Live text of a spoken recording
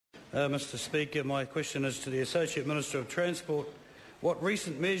Mr Speaker, my question is to the Associate Minister of Transport. What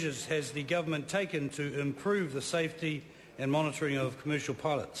recent measures has the government taken to improve the safety and monitoring of commercial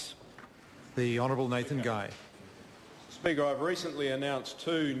pilots? The Honourable Nathan Guy. Speaker, I've recently announced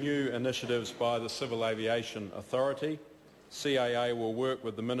 2 new initiatives by the Civil Aviation Authority. CAA will work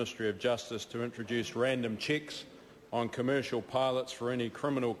with the Ministry of Justice to introduce random checks on commercial pilots for any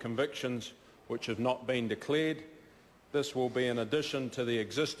criminal convictions which have not been declared. This will be in addition to the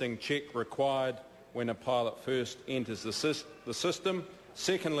existing check required when a pilot first enters the system.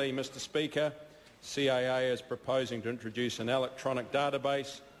 Secondly, Mr Speaker, CAA is proposing to introduce an electronic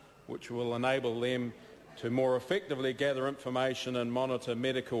database which will enable them to more effectively gather information and monitor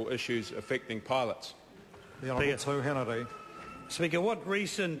medical issues affecting pilots. The Honourable Henare. Speaker, what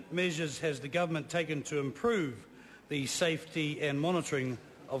recent measures has the government taken to improve the safety and monitoring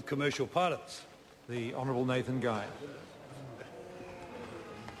of commercial pilots? The Honourable Nathan Guy.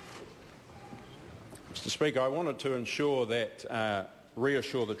 Mr Speaker, I wanted to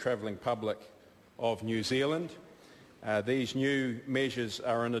reassure the travelling public of New Zealand. These new measures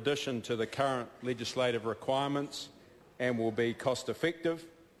are in addition to the current legislative requirements and will be cost effective.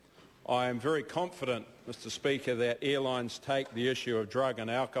 I am very confident, Mr Speaker, that airlines take the issue of drug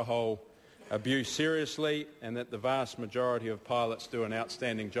and alcohol abuse seriously and that the vast majority of pilots do an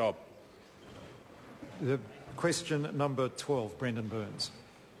outstanding job. The question number 12, Brendan Burns.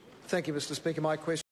 Thank you, Mr Speaker. My question